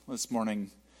This morning,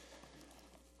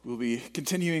 we'll be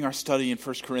continuing our study in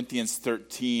 1 Corinthians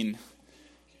 13.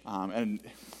 And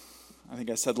I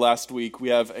think I said last week, we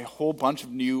have a whole bunch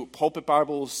of new pulpit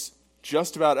Bibles.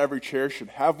 Just about every chair should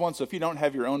have one. So if you don't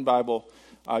have your own Bible,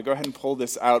 go ahead and pull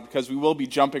this out because we will be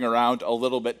jumping around a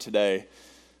little bit today.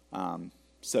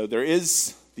 So there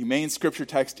is the main scripture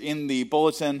text in the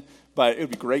bulletin, but it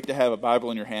would be great to have a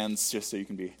Bible in your hands just so you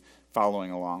can be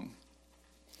following along.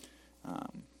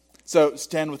 So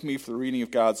stand with me for the reading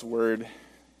of God's Word.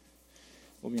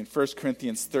 We'll be in 1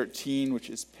 Corinthians 13, which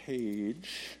is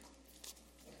page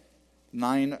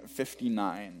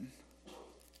 959.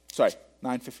 Sorry,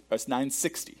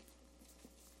 960.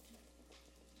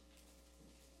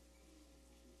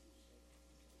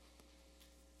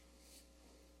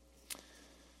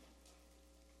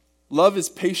 Love is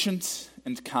patient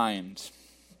and kind.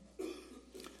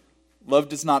 Love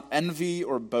does not envy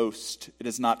or boast. It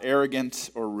is not arrogant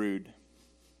or rude.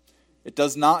 It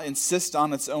does not insist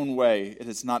on its own way. It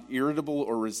is not irritable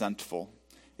or resentful.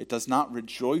 It does not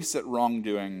rejoice at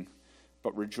wrongdoing,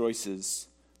 but rejoices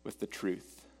with the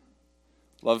truth.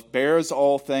 Love bears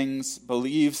all things,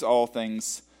 believes all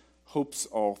things, hopes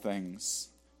all things,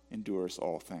 endures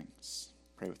all things.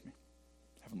 Pray with me.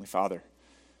 Heavenly Father,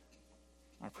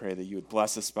 I pray that you would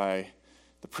bless us by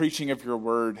the preaching of your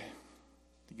word,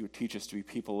 that you would teach us to be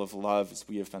people of love as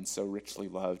we have been so richly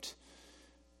loved,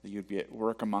 that you would be at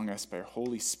work among us by your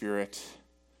Holy Spirit,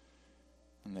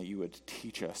 and that you would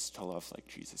teach us to love like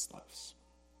Jesus loves.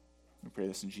 We pray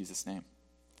this in Jesus' name.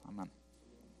 Amen.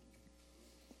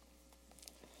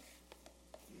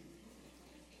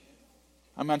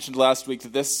 I mentioned last week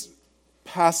that this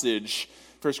passage,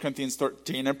 1 Corinthians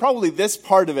 13, and probably this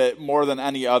part of it more than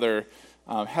any other,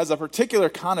 has a particular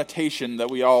connotation that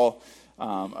we all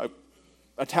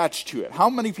attach to it. How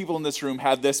many people in this room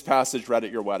had this passage read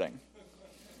at your wedding?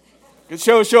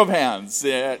 Show of hands.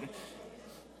 Yeah.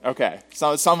 Okay,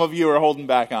 so some of you are holding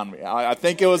back on me. I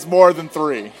think it was more than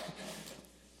 3.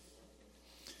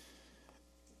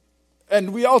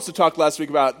 And we also talked last week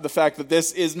about the fact that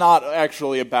this is not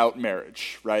actually about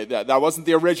marriage, right? That wasn't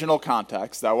the original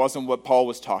context. That wasn't what Paul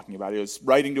was talking about. He was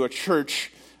writing to a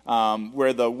church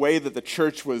where the way that the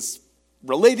church was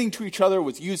relating to each other,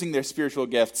 was using their spiritual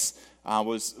gifts,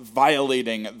 was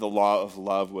violating the law of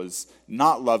love, was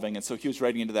not loving, and so he was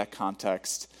writing into that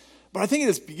context. But I think it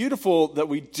is beautiful that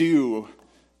we do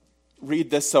read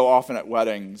this so often at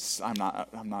weddings. I'm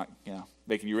not,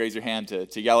 making you raise your hand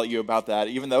to yell at you about that,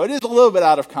 even though it is a little bit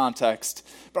out of context.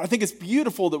 But I think it's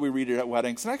beautiful that we read it at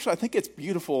weddings. And actually, I think it's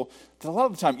beautiful that a lot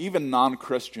of the time, even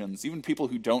non-Christians, even people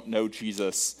who don't know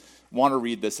Jesus, want to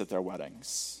read this at their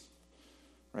weddings.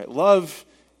 Right? Love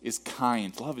is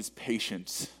kind. Love is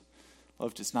patient.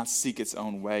 Love does not seek its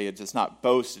own way. It does not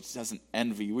boast. It doesn't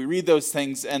envy. We read those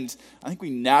things, and I think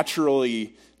we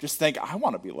naturally just think, I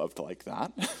want to be loved like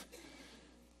that.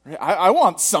 Right? I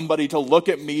want somebody to look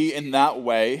at me in that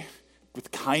way,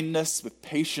 with kindness, with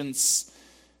patience,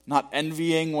 not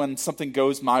envying when something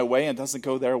goes my way and doesn't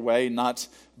go their way, not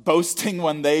boasting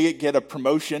when they get a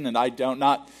promotion and I don't,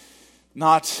 not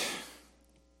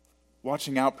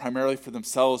watching out primarily for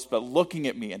themselves, but looking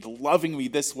at me and loving me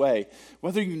this way.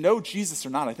 Whether you know Jesus or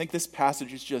not, I think this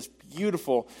passage is just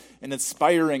beautiful and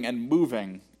inspiring and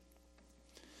moving.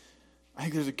 I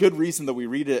think there's a good reason that we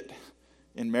read it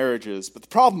in marriages, but the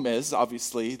problem is,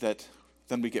 obviously, that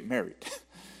then we get married.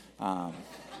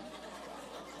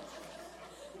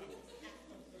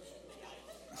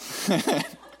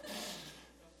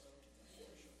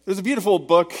 There's a beautiful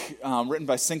book written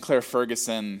by Sinclair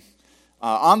Ferguson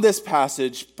on this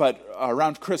passage, but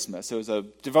around Christmas. It was a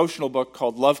devotional book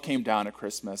called Love Came Down at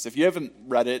Christmas. If you haven't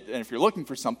read it, and if you're looking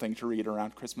for something to read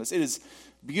around Christmas, it is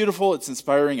beautiful, it's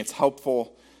inspiring, it's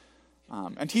helpful.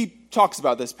 And he talks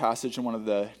about this passage in one of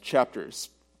the chapters.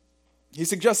 He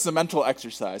suggests a mental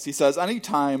exercise. He says,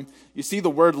 anytime you see the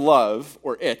word love,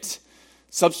 or it,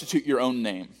 substitute your own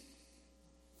name.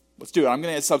 Let's do it. I'm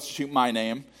going to substitute my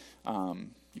name.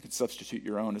 You can substitute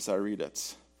your own as I read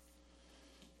it.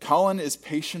 Colin is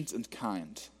patient and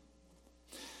kind.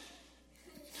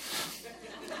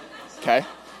 Okay.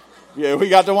 Yeah, we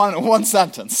got to one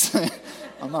sentence.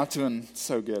 I'm not doing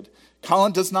so good.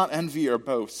 Colin does not envy or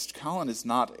boast. Colin is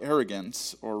not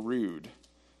arrogant or rude.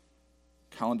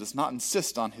 Colin does not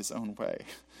insist on his own way.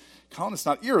 Colin is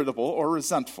not irritable or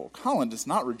resentful. Colin does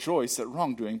not rejoice at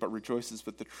wrongdoing, but rejoices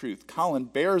with the truth. Colin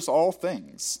bears all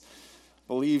things,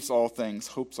 believes all things,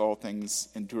 hopes all things,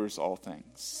 endures all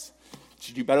things. Did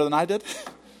you do better than I did?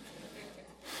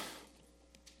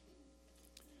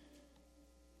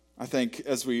 I think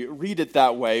as we read it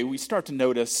that way, we start to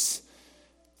notice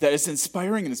that as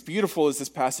inspiring and as beautiful as this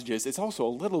passage is, it's also a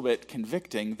little bit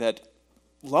convicting that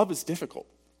love is difficult.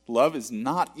 Love is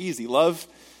not easy. Love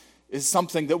is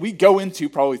something that we go into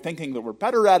probably thinking that we're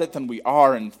better at it than we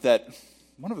are, and that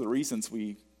one of the reasons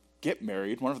we get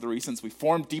married, one of the reasons we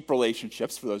form deep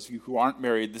relationships, for those of you who aren't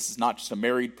married, this is not just a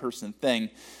married person thing,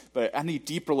 but any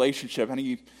deep relationship,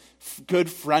 any good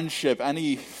friendship,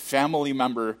 any family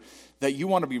member that you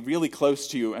want to be really close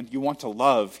to and you want to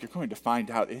love, you're going to find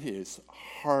out it is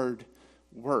hard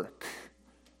work.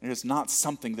 It is not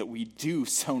something that we do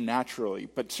so naturally.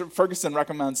 But Ferguson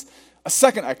recommends a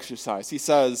second exercise. He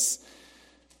says,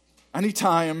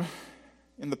 anytime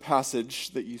in the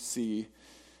passage that you see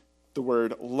the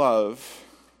word love,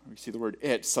 or you see the word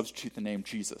it, substitute the name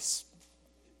Jesus.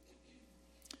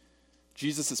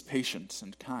 Jesus is patient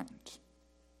and kind.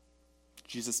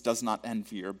 Jesus does not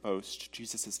envy or boast.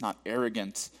 Jesus is not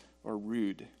arrogant or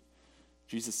rude.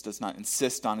 Jesus does not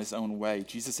insist on his own way.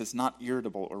 Jesus is not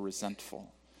irritable or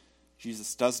resentful.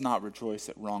 Jesus does not rejoice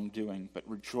at wrongdoing, but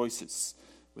rejoices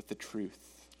with the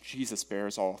truth. Jesus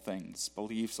bears all things,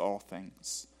 believes all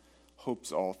things,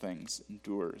 hopes all things,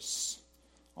 endures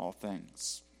all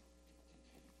things.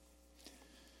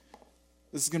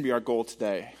 This is going to be our goal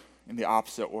today, in the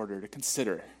opposite order, to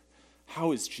consider,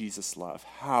 how is Jesus love?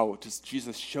 How does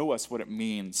Jesus show us what it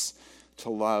means to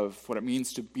love, what it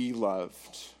means to be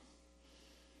loved?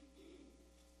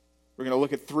 We're going to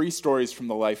look at 3 stories from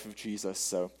the life of Jesus,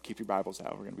 so keep your Bibles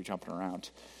out. We're going to be jumping around.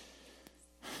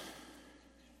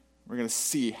 We're going to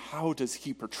see, how does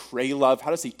he portray love?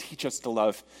 How does he teach us to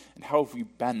love? And how have we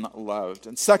been loved?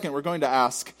 And second, we're going to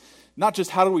ask, not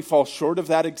just how do we fall short of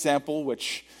that example,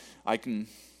 which I can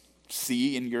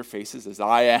see in your faces as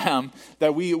I am,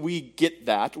 that we get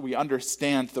that. We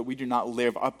understand that we do not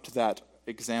live up to that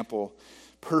example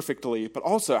perfectly, but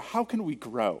also, how can we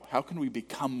grow? How can we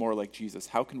become more like Jesus?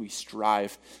 How can we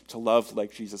strive to love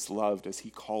like Jesus loved as he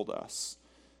called us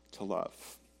to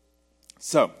love?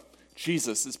 So,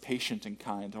 Jesus is patient and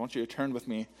kind. I want you to turn with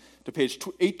me to page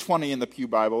 820 in the Pew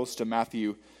Bibles to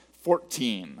Matthew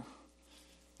 14. And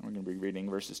we're going to be reading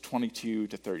verses 22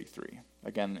 to 33.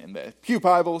 Again, in the Pew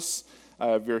Bibles,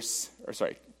 page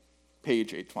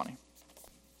 820.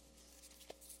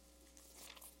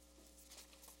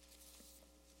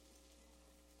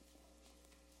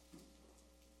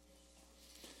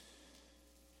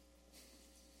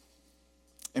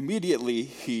 Immediately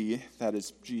he, that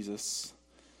is Jesus,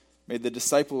 made the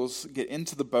disciples get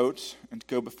into the boat and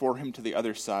go before him to the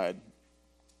other side,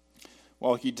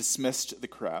 while he dismissed the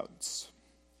crowds.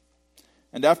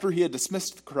 And after he had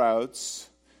dismissed the crowds,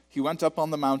 he went up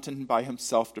on the mountain by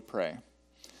himself to pray.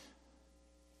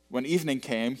 When evening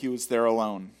came, he was there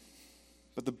alone.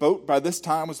 But the boat by this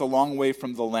time was a long way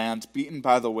from the land, beaten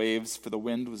by the waves, for the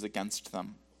wind was against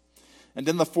them. And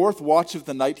in the 4th watch of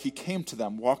the night he came to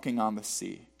them, walking on the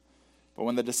sea. But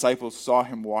when the disciples saw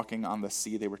him walking on the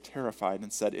sea, they were terrified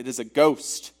and said, "It is a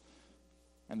ghost!"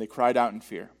 And they cried out in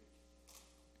fear.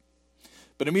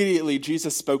 But immediately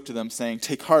Jesus spoke to them, saying,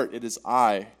 "Take heart, it is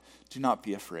I. Do not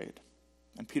be afraid."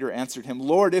 And Peter answered him,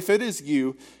 "Lord, if it is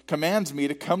you, command me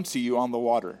to come to you on the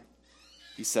water."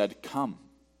 He said, "Come."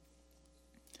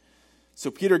 So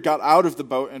Peter got out of the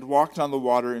boat and walked on the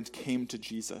water and came to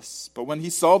Jesus. But when he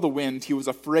saw the wind, he was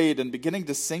afraid, and beginning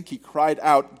to sink, he cried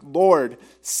out, "Lord,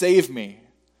 save me."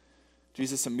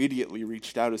 Jesus immediately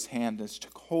reached out his hand and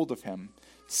took hold of him,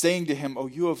 saying to him, "O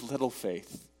you of little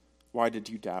faith, why did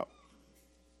you doubt?"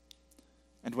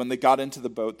 And when they got into the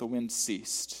boat, the wind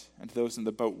ceased, and those in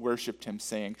the boat worshipped him,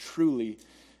 saying, "Truly,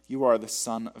 you are the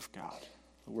Son of God."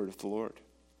 The word of the Lord.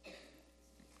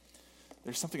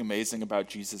 There's something amazing about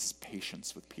Jesus'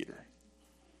 patience with Peter.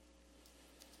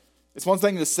 It's one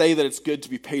thing to say that it's good to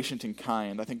be patient and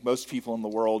kind. I think most people in the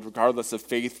world, regardless of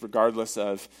faith, regardless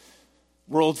of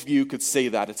worldview, could say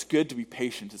that. It's good to be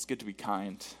patient. It's good to be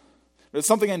kind. But it's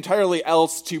something entirely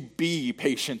else to be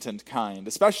patient and kind,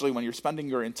 especially when you're spending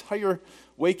your entire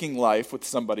waking life with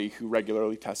somebody who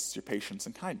regularly tests your patience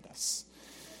and kindness.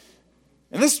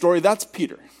 In this story, that's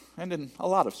Peter. And in a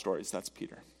lot of stories, that's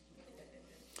Peter.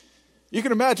 You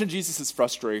can imagine Jesus'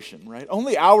 frustration, right?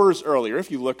 Only hours earlier,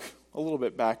 if you look a little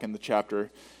bit back in the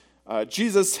chapter,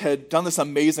 Jesus had done this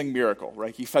amazing miracle,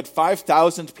 right? He fed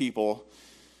 5,000 people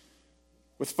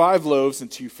with 5 loaves and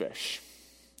 2 fish.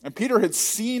 And Peter had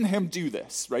seen him do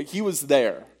this, right? He was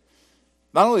there.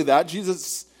 Not only that,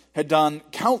 Jesus had done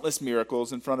countless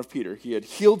miracles in front of Peter. He had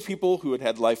healed people who had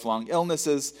had lifelong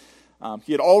illnesses.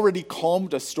 He had already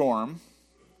calmed a storm.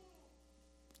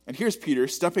 And here's Peter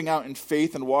stepping out in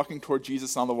faith and walking toward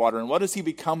Jesus on the water. And what does he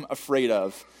become afraid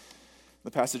of?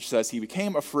 The passage says he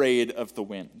became afraid of the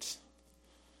wind,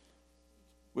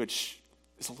 which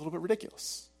is a little bit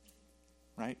ridiculous,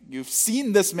 right? You've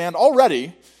seen this man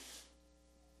already,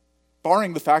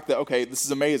 barring the fact that, okay, this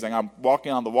is amazing, I'm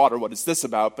walking on the water, what is this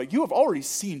about? But you have already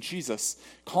seen Jesus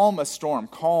calm a storm,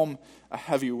 calm a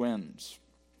heavy wind.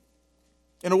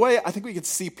 In a way, I think we can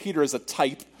see Peter as a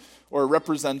type or a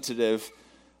representative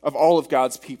of all of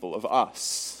God's people, of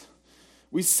us.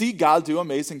 We see God do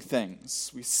amazing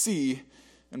things. We see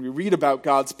and we read about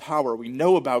God's power. We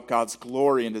know about God's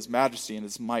glory and his majesty and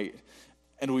his might,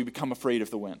 and we become afraid of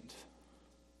the wind.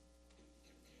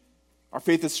 Our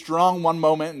faith is strong one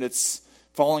moment, and it's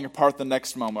falling apart the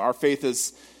next moment. Our faith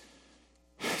is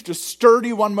just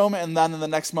sturdy one moment, and then in the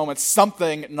next moment,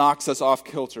 something knocks us off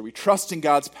kilter. We trust in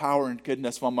God's power and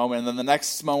goodness one moment, and then the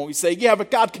next moment we say, yeah, but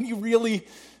God, can you really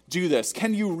do this?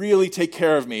 Can you really take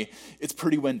care of me? It's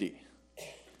pretty windy.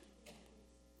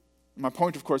 My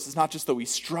point, of course, is not just that we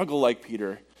struggle like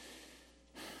Peter,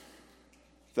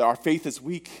 that our faith is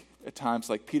weak at times,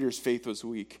 like Peter's faith was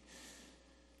weak.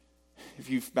 If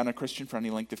you've been a Christian for any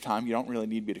length of time, you don't really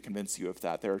need me to convince you of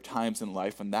that. There are times in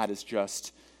life when that is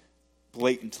just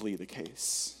blatantly the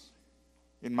case.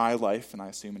 In my life, and I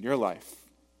assume in your life.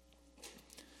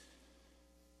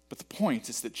 But the point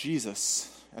is that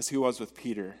Jesus, as he was with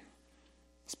Peter,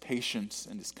 is patient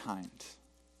and is kind.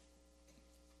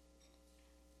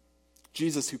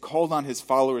 Jesus, who called on his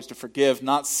followers to forgive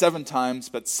not 7 times,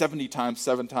 but 70 times,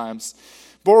 7 times,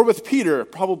 bore with Peter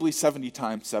probably 70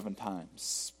 times, 7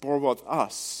 times, bore with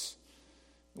us,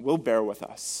 will bear with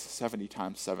us 70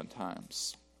 times, 7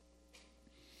 times.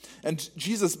 And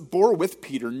Jesus bore with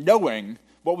Peter knowing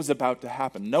what was about to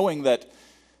happen, knowing that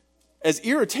as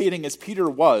irritating as Peter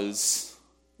was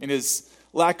in his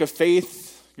lack of faith,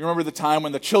 you remember the time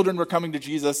when the children were coming to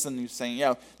Jesus and he was saying,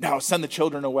 yeah, no, send the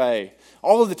children away.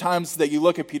 All of the times that you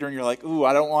look at Peter and you're like, ooh,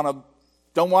 I don't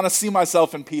want to see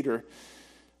myself in Peter.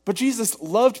 But Jesus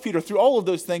loved Peter through all of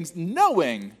those things,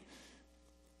 knowing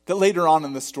that later on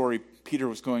in the story, Peter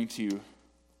was going to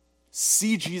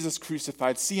see Jesus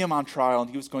crucified, see him on trial, and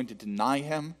he was going to deny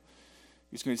him.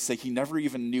 He was going to say he never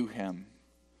even knew him.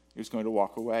 He was going to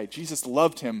walk away. Jesus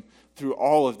loved him through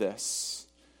all of this.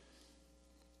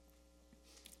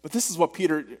 But this is what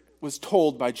Peter was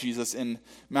told by Jesus in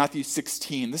Matthew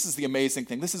 16. This is the amazing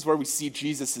thing. This is where we see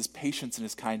Jesus' patience and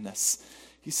his kindness.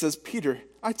 He says, Peter,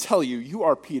 I tell you, you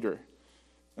are Peter.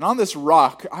 And on this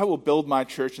rock I will build my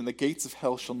church, and the gates of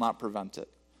hell shall not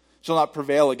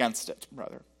prevail against it,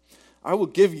 rather. I will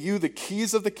give you the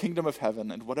keys of the kingdom of heaven,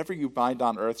 and whatever you bind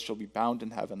on earth shall be bound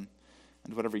in heaven,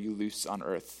 and whatever you loose on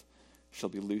earth shall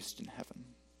be loosed in heaven.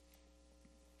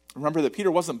 Remember that Peter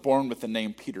wasn't born with the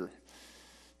name Peter.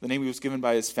 The name he was given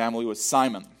by his family was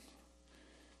Simon.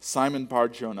 Simon Bar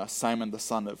Jonah, Simon the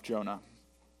son of Jonah.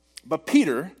 But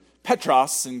Peter,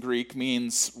 Petros in Greek,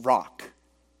 means rock.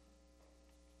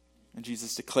 And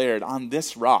Jesus declared, on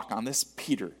this rock, on this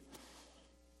Peter,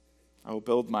 I will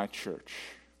build my church.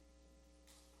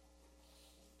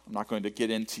 I'm not going to get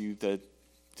into the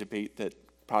debate that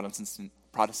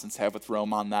Protestants have with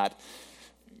Rome on that.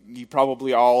 You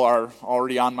probably all are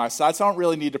already on my side, so I don't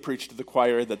really need to preach to the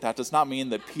choir that does not mean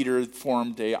that Peter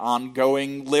formed an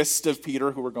ongoing list of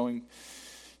Peter who were going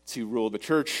to rule the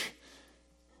church.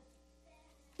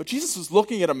 But Jesus was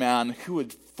looking at a man who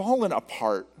had fallen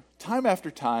apart time after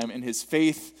time in his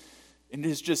faith, in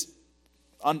his just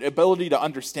ability to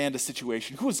understand a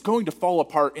situation, who was going to fall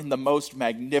apart in the most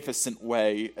magnificent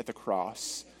way at the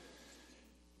cross.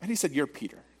 And he said, you're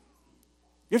Peter.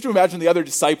 You have to imagine the other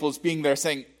disciples being there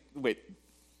saying, wait,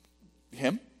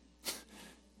 him?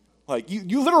 Like,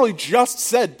 you literally just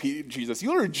said, Jesus, you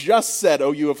literally just said,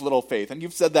 oh, you have little faith. And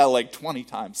you've said that like 20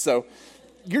 times. So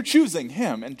you're choosing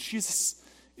him. And Jesus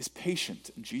is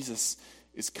patient, and Jesus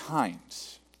is kind.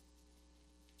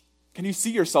 Can you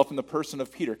see yourself in the person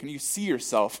of Peter? Can you see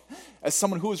yourself as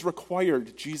someone who has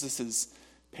required Jesus'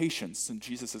 patience and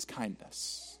Jesus'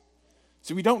 kindness?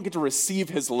 So we don't get to receive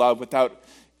his love without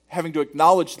having to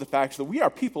acknowledge the fact that we are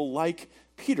people like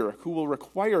Peter who will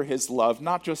require his love,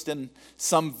 not just in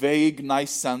some vague,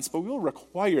 nice sense, but we will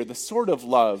require the sort of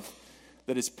love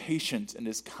that is patient and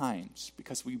is kind,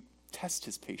 because we test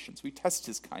his patience, we test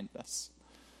his kindness.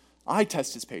 I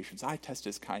test his patience, I test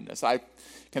his kindness. I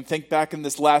can think back in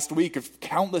this last week of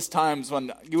countless times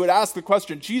when you would ask the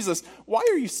question, Jesus, why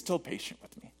are you still patient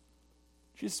with me?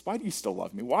 Jesus, why do you still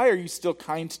love me? Why are you still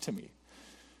kind to me?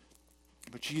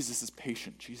 But Jesus is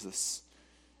patient. Jesus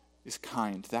is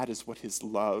kind. That is what his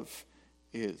love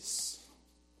is.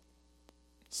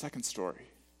 Second story,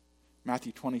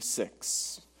 Matthew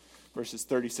 26, verses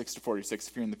 36 to 46.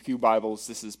 If you're in the Pew Bibles,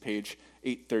 this is page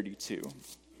 832.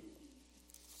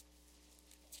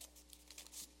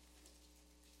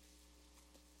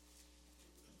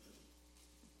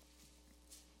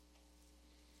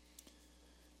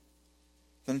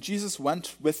 Then Jesus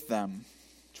went with them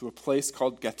to a place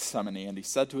called Gethsemane, and he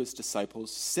said to his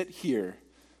disciples, "Sit here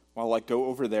while I go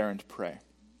over there and pray."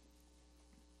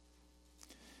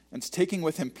 And taking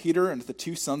with him Peter and the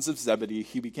 2 sons of Zebedee,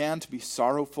 he began to be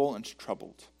sorrowful and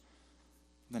troubled.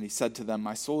 Then he said to them,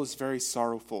 "My soul is very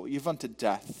sorrowful, even to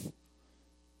death.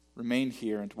 Remain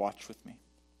here and watch with me."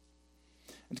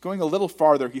 And going a little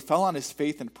farther, he fell on his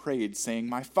face and prayed, saying,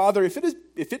 "My Father, if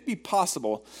it be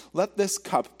possible, let this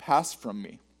cup pass from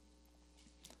me.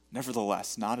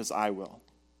 Nevertheless, not as I will,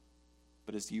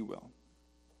 but as you will."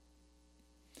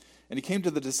 And he came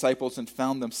to the disciples and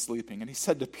found them sleeping. And he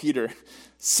said to Peter,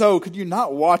 "So could you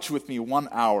not watch with me 1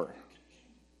 hour?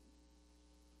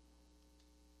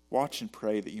 Watch and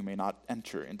pray that you may not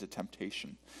enter into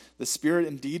temptation. The spirit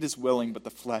indeed is willing, but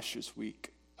the flesh is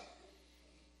weak."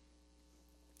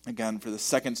 Again, for the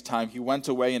second time, he went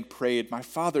away and prayed, "My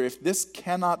Father, if this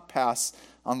cannot pass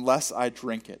unless I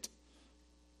drink it,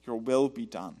 your will be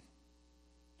done."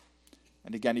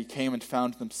 And again he came and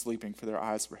found them sleeping, for their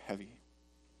eyes were heavy.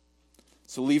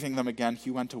 So leaving them again,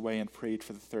 he went away and prayed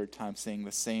for the 3rd time, saying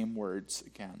the same words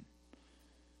again.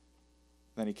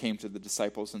 Then he came to the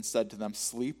disciples and said to them,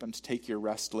 "Sleep and take your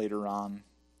rest later on.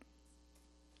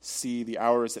 See, the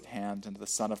hour is at hand, and the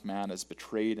Son of Man is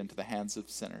betrayed into the hands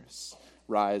of sinners.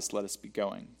 Rise, let us be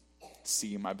going.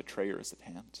 See, my betrayer is at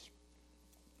hand."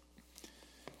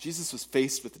 Jesus was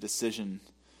faced with the decision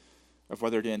of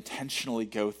whether to intentionally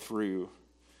go through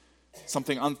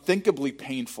something unthinkably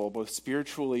painful, both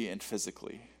spiritually and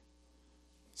physically.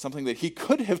 Something that he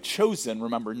could have chosen,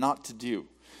 remember, not to do.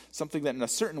 Something that in a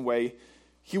certain way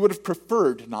he would have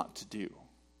preferred not to do.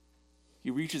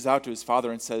 He reaches out to his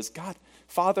Father and says, "God,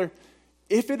 Father,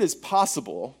 if it is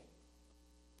possible,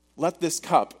 let this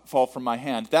cup fall from my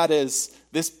hand. That is,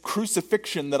 this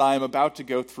crucifixion that I am about to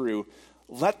go through,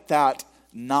 let that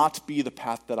not be the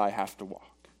path that I have to walk.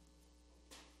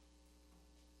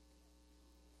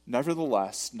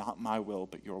 Nevertheless, not my will,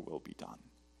 but your will be done."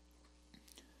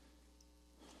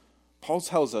 Paul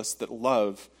tells us that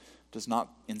love does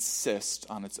not insist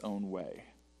on its own way.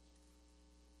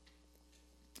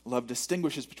 Love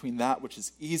distinguishes between that which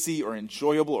is easy or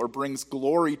enjoyable or brings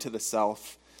glory to the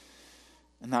self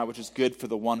and that which is good for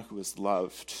the one who is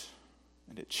loved,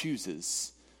 and it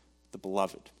chooses the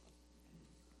beloved.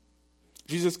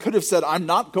 Jesus could have said, "I'm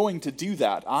not going to do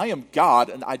that. I am God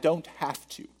and I don't have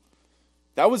to."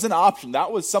 That was an option.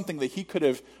 That was something that he could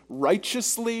have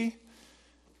righteously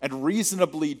and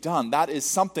reasonably done. That is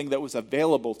something that was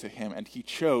available to him, and he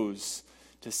chose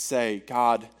to say,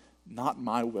 "God, not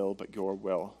my will, but your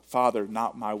will. Father,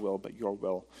 not my will, but your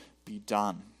will be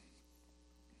done."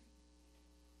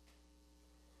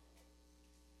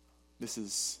 This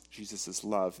is Jesus'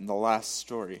 love. In the last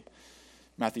story,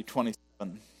 Matthew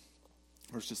 27,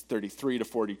 verses 33 to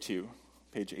 42,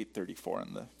 page 834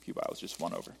 in the Pew Bibles, just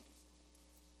one over.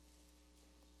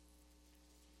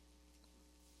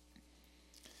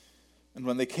 "And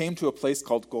when they came to a place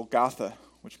called Golgotha,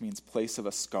 which means place of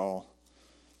a skull,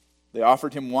 they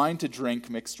offered him wine to drink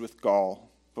mixed with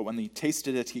gall, but when he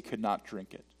tasted it, he could not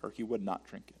drink it, or he would not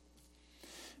drink it.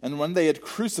 And when they had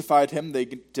crucified him, they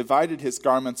divided his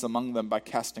garments among them by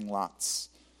casting lots.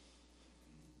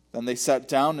 Then they sat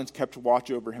down and kept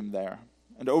watch over him there.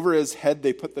 And over his head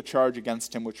they put the charge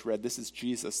against him, which read, 'This is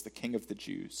Jesus, the King of the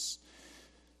Jews.'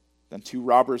 Then 2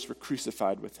 robbers were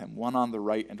crucified with him, one on the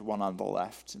right and one on the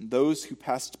left. And those who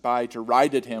passed by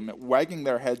derided him, wagging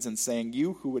their heads and saying,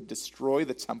 'You who would destroy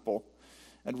the temple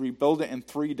and rebuild it in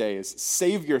 3 days,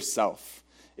 save yourself.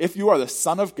 If you are the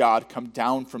Son of God, come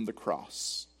down from the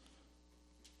cross.'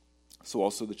 So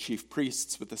also the chief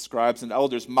priests with the scribes and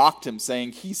elders mocked him,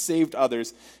 saying, 'He saved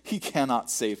others. He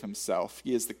cannot save himself.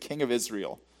 He is the King of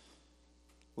Israel.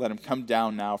 Let him come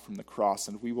down now from the cross,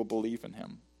 and we will believe in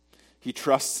him. He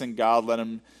trusts in God.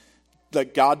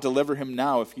 Let God deliver him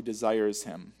now if he desires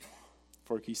him.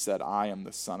 For he said, I am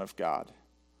the Son of God.'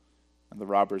 And the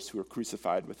robbers who were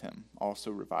crucified with him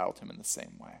also reviled him in the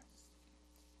same way."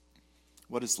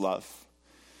 What is love?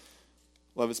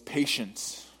 Love is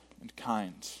patient and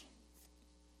kind.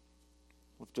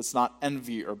 Love does not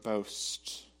envy or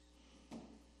boast.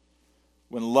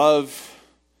 When love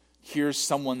hears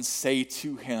someone say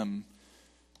to him,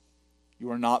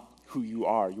 "You are not who you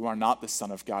are. You are not the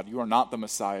Son of God. You are not the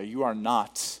Messiah. You are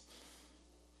not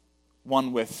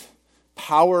one with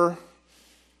power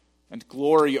and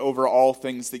glory over all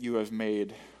things that you have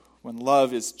made." When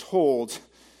love is told,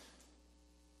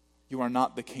 "You are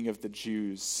not the King of the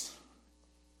Jews,"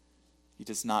 he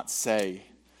does not say,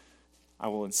 "I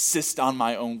will insist on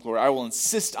my own glory. I will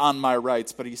insist on my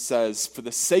rights." But he says, "For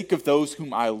the sake of those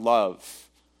whom I love,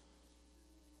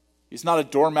 He's not a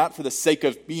doormat for the sake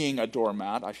of being a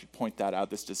doormat. I should point that out.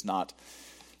 This does not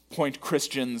point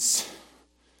Christians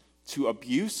to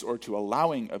abuse or to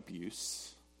allowing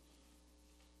abuse.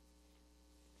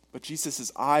 But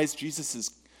Jesus' eyes,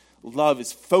 Jesus' love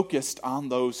is focused on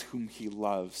those whom he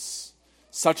loves,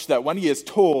 such that when he is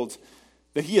told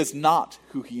that he is not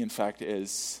who he in fact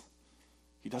is,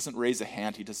 he doesn't raise a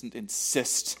hand. He doesn't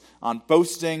insist on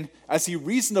boasting as he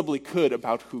reasonably could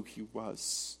about who he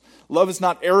was. Love is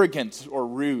not arrogant or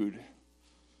rude.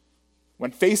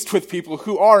 When faced with people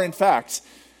who are, in fact,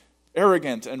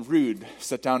 arrogant and rude,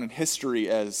 set down in history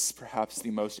as perhaps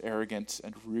the most arrogant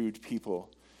and rude people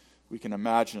we can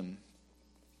imagine,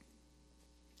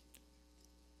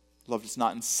 love does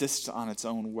not insist on its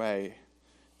own way,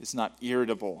 is not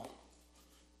irritable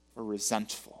or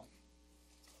resentful.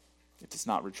 It does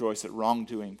not rejoice at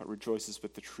wrongdoing, but rejoices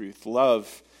with the truth.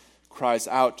 Love cries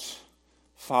out,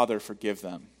 "Father, forgive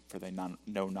them, for they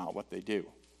know not what they do."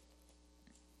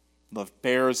 Love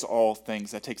bears all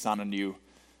things. That takes on a new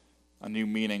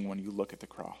meaning when you look at the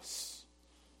cross.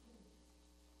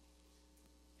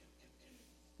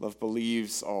 Love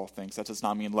believes all things. That does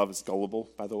not mean love is gullible,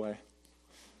 by the way.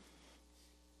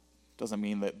 Doesn't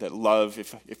mean that love,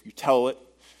 if you tell it,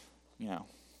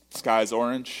 sky's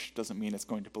orange, doesn't mean it's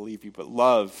going to believe you. But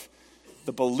love,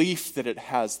 the belief that it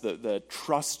has, the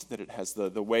trust that it has,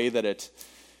 the way that it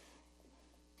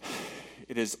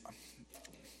is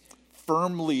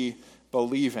firmly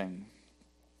believing,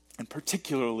 and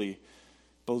particularly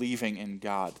believing in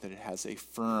God, that it has a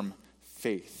firm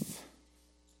faith.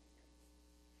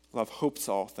 Love hopes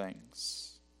all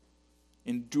things,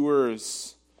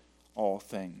 endures all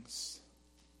things.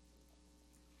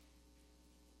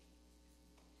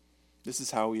 This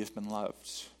is how we have been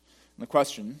loved. And the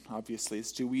question, obviously,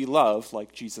 is, do we love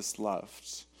like Jesus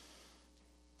loved?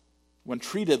 When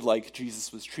treated like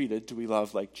Jesus was treated, do we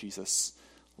love like Jesus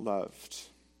loved?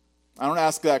 I don't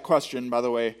ask that question, by the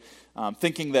way,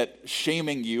 thinking that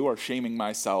shaming you or shaming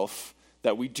myself,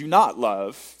 that we do not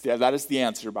love. Yeah, that is the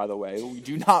answer, by the way. We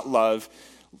do not love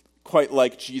quite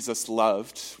like Jesus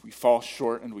loved. We fall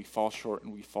short and we fall short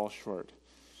and we fall short.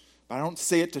 But I don't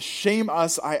say it to shame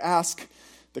us. I ask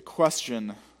the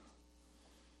question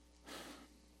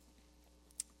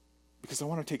because I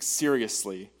want to take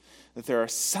seriously that there are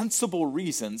sensible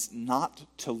reasons not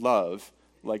to love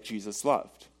like Jesus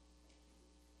loved.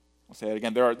 I'll say it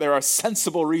again. There are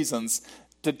sensible reasons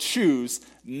to choose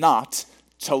not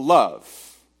to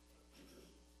love.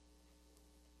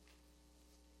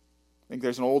 I think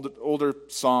there's an older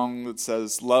song that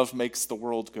says, "Love makes the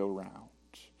world go round."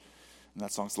 And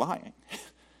that song's lying.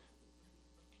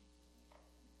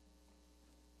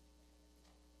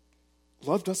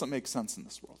 Love doesn't make sense in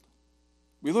this world.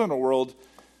 We live in a world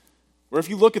where if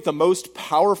you look at the most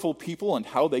powerful people and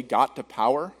how they got to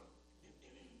power,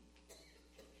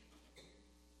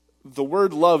 the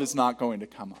word love is not going to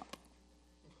come up.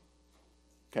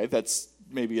 Okay, that's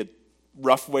maybe a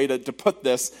rough way to put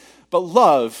this, but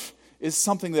love is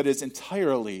something that is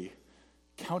entirely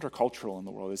countercultural in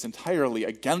the world, is entirely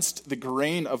against the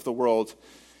grain of the world,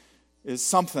 is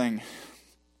something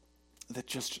that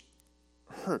just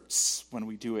hurts when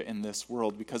we do it in this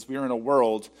world, because we are in a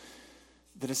world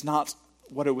that is not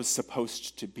what it was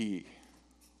supposed to be.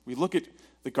 We look at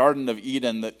the Garden of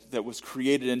Eden that was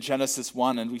created in Genesis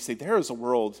 1, and we say, there is a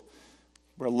world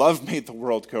where love made the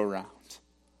world go round.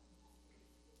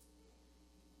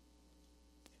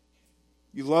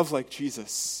 You love like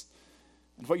Jesus,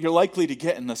 and what you're likely to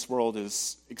get in this world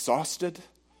is exhausted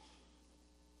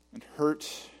and hurt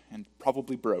and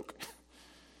probably broke.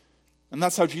 And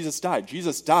that's how Jesus died.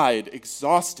 Jesus died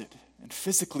exhausted and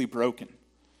physically broken,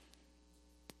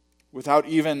 without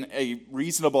even a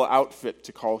reasonable outfit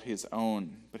to call his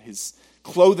own. But his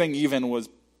clothing even was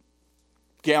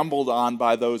gambled on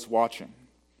by those watching.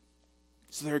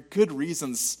 So there are good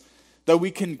reasons that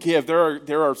we can give.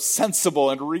 There are sensible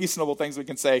and reasonable things we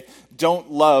can say.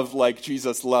 Don't love like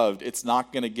Jesus loved. It's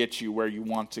not going to get you where you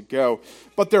want to go.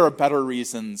 But there are better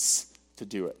reasons to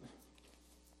do it.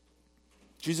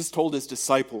 Jesus told his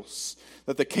disciples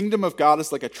that the kingdom of God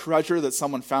is like a treasure that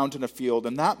someone found in a field,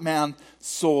 and that man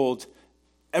sold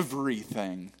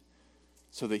everything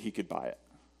so that he could buy it.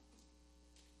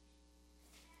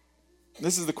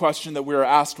 This is the question that we are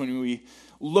asked when we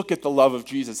look at the love of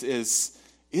Jesus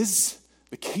is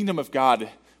the kingdom of God,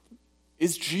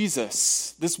 is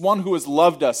Jesus, this one who has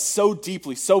loved us so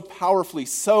deeply, so powerfully,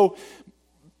 so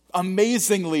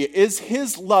amazingly, is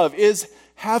his love, is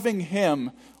having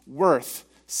him worth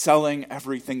selling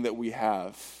everything that we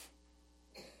have?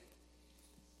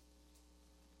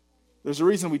 There's a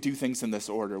reason we do things in this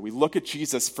order. We look at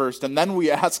Jesus first, and then we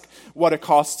ask what it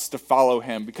costs to follow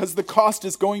him, because the cost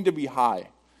is going to be high.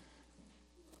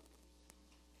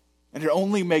 And it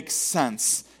only makes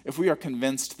sense if we are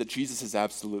convinced that Jesus is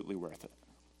absolutely worth it.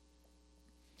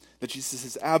 That Jesus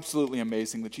is absolutely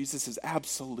amazing, that Jesus is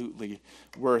absolutely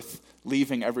worth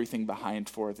leaving everything behind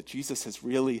for, that Jesus has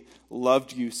really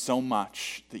loved you so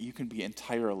much that you can be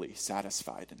entirely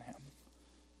satisfied in him.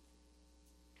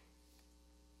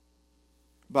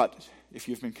 But if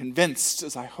you've been convinced,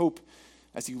 as I hope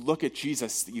as you look at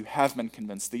Jesus that you have been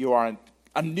convinced, that you are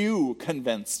anew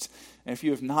convinced, and if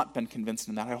you have not been convinced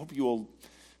in that, I hope you will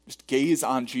just gaze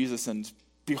on Jesus and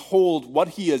behold what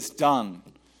he has done.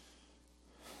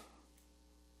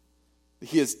 That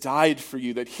he has died for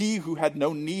you, that he who had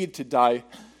no need to die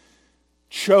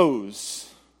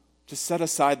chose to set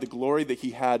aside the glory that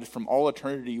he had from all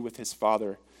eternity with his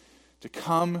Father, to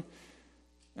come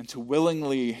and to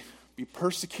willingly be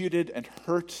persecuted and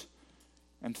hurt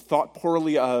and thought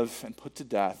poorly of and put to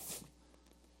death,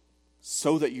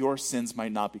 so that your sins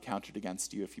might not be counted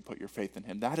against you if you put your faith in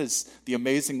him. That is the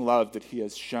amazing love that he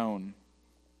has shown.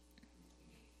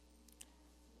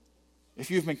 If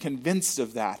you've been convinced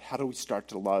of that, how do we start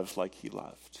to love like he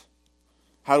loved?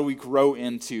 How do we grow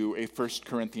into a 1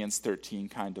 Corinthians 13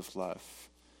 kind of love?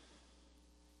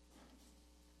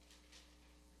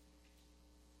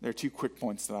 There are 2 quick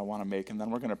points that I want to make, and then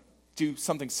we're going to do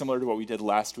something similar to what we did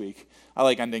last week. I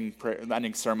like ending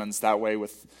sermons that way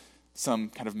with some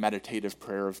kind of meditative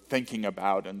prayer of thinking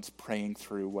about and praying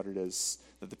through what it is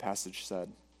that the passage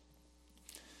said.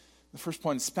 The first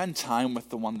point is spend time with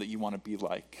the one that you want to be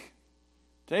like.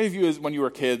 Did any of you, when you were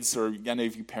kids, or any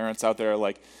of you parents out there,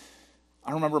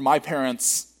 I remember my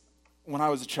parents, when I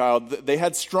was a child, they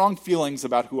had strong feelings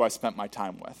about who I spent my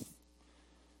time with.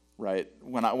 Right?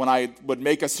 When I would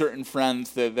make a certain friend,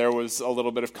 that there was a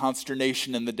little bit of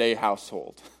consternation in the Day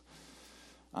household.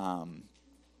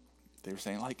 They were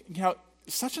saying,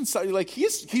 such and such,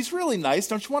 he's really nice.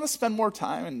 Don't you want to spend more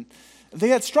time? And they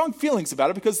had strong feelings about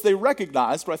it because they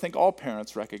recognized, what I think all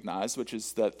parents recognize, which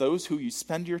is that those who you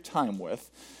spend your time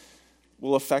with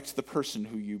will affect the person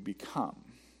who you become.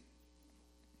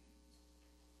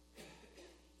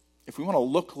 If we want to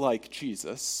look like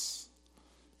Jesus,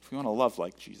 if we want to love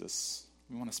like Jesus,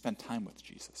 we want to spend time with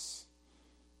Jesus.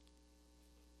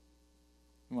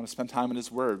 We want to spend time in his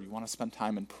word. We want to spend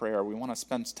time in prayer. We want to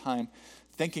spend time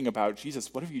thinking about,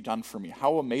 Jesus, what have you done for me?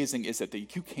 How amazing is it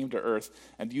that you came to earth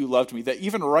and you loved me? That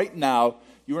even right now,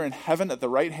 you are in heaven at the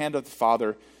right hand of the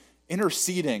Father,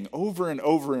 interceding over and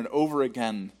over and over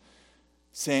again,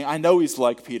 saying, I know he's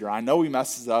like Peter. I know he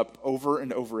messes up over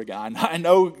and over again. I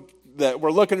know that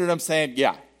we're looking at him saying,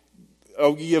 yeah,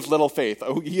 oh, ye of little faith.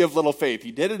 Oh, ye of little faith.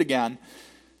 He did it again.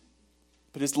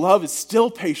 But his love is still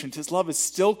patient. His love is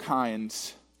still kind.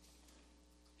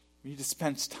 We need to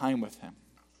spend time with him.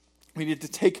 We need to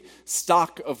take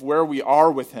stock of where we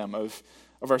are with him, of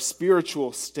our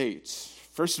spiritual state.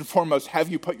 First and foremost, have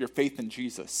you put your faith in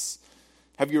Jesus?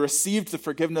 Have you received the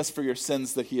forgiveness for your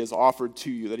sins that he has offered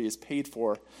to you, that he has paid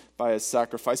for by his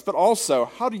sacrifice? But also,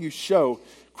 how do you show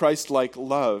Christ-like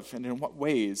love, and in what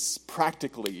ways,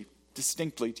 practically,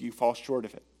 distinctly, do you fall short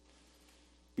of it?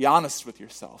 Be honest with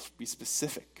yourself. Be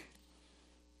specific.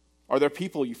 Are there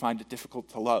people you find it difficult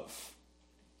to love?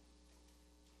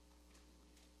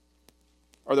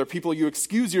 Are there people you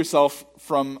excuse yourself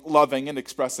from loving and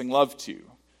expressing love to?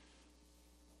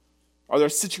 Are there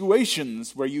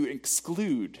situations where you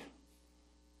exclude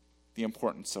the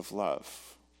importance of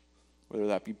love? Whether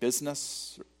that be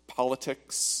business, or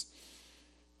politics,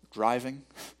 driving,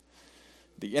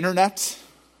 the internet,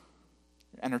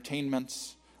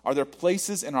 entertainment. Are there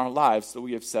places in our lives that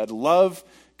we have said, love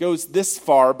goes this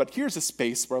far, but here's a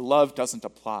space where love doesn't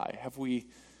apply? Have we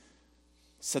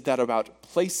said that about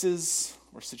places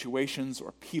or situations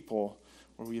or people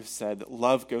where we have said,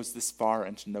 love goes this far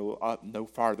and no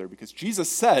farther? Because Jesus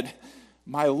said,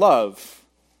 my love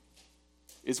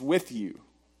is with you.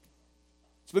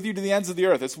 It's with you to the ends of the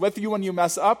earth. It's with you when you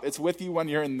mess up. It's with you when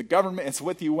you're in the government. It's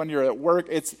with you when you're at work.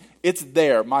 It's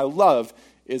there. My love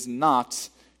is not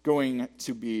going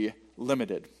to be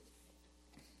limited.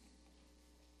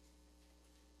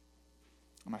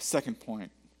 My second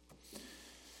point,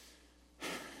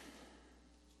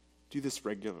 do this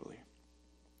regularly.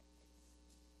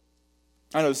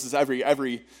 I know this is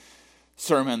every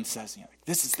sermon says,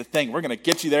 this is the thing. We're going to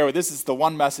get you there. This is the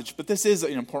one message. But this is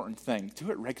an important thing.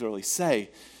 Do it regularly. Say,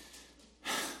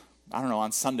 I don't know,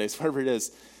 on Sundays, whatever it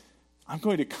is, I'm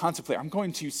going to contemplate. I'm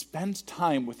going to spend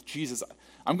time with Jesus.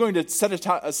 I'm going to set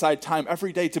aside time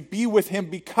every day to be with him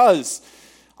because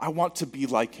I want to be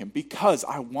like him because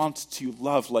I want to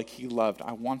love like he loved.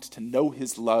 I want to know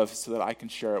his love so that I can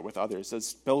share it with others.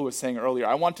 As Bill was saying earlier,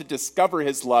 I want to discover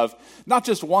his love, not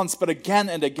just once, but again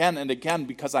and again and again,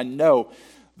 because I know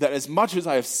that as much as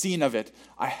I have seen of it,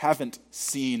 I haven't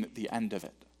seen the end of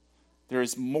it. There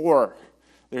is more.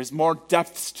 There's more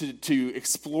depths to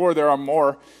explore. There are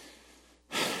more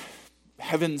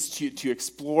heavens to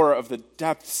explore of the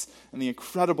depths and the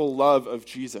incredible love of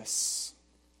Jesus.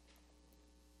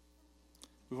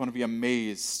 We want to be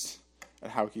amazed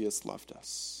at how he has loved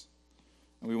us.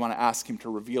 And we want to ask him to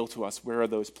reveal to us, where are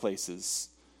those places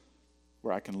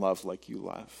where I can love like you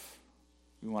love?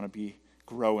 We want to be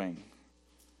growing,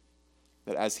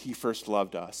 that as he first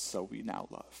loved us, so we now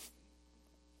love.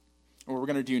 And what we're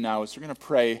going to do now is we're going to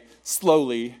pray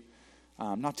slowly,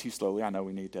 not too slowly. I know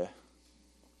we need to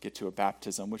get to a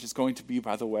baptism, which is going to be,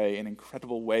 by the way, an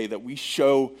incredible way that we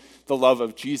show the love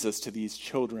of Jesus to these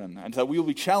children, and that we will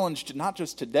be challenged not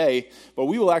just today, but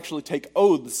we will actually take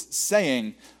oaths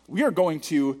saying, we are going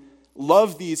to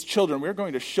love these children. We are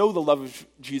going to show the love of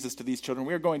Jesus to these children.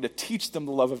 We are going to teach them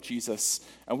the love of Jesus,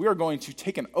 and we are going to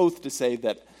take an oath to say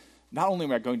that not only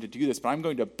am I going to do this, but I'm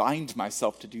going to bind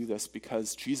myself to do this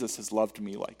because Jesus has loved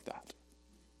me like that.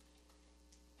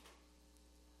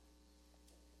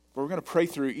 But we're going to pray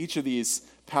through each of these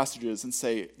passages and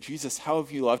say, Jesus, how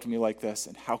have you loved me like this?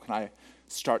 And how can I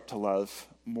start to love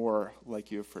more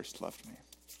like you have first loved me?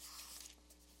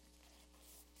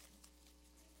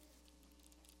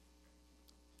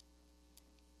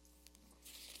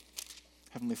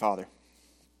 Heavenly Father,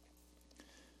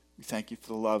 we thank you for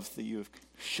the love that you have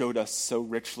showed us so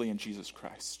richly in Jesus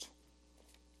Christ.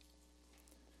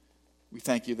 We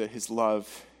thank you that his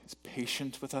love is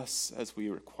patient with us as we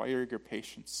require your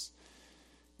patience,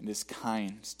 and is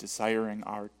kind, desiring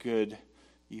our good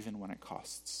even when it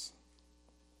costs.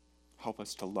 Help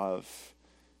us to love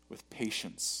with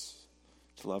patience,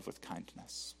 to love with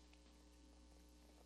kindness.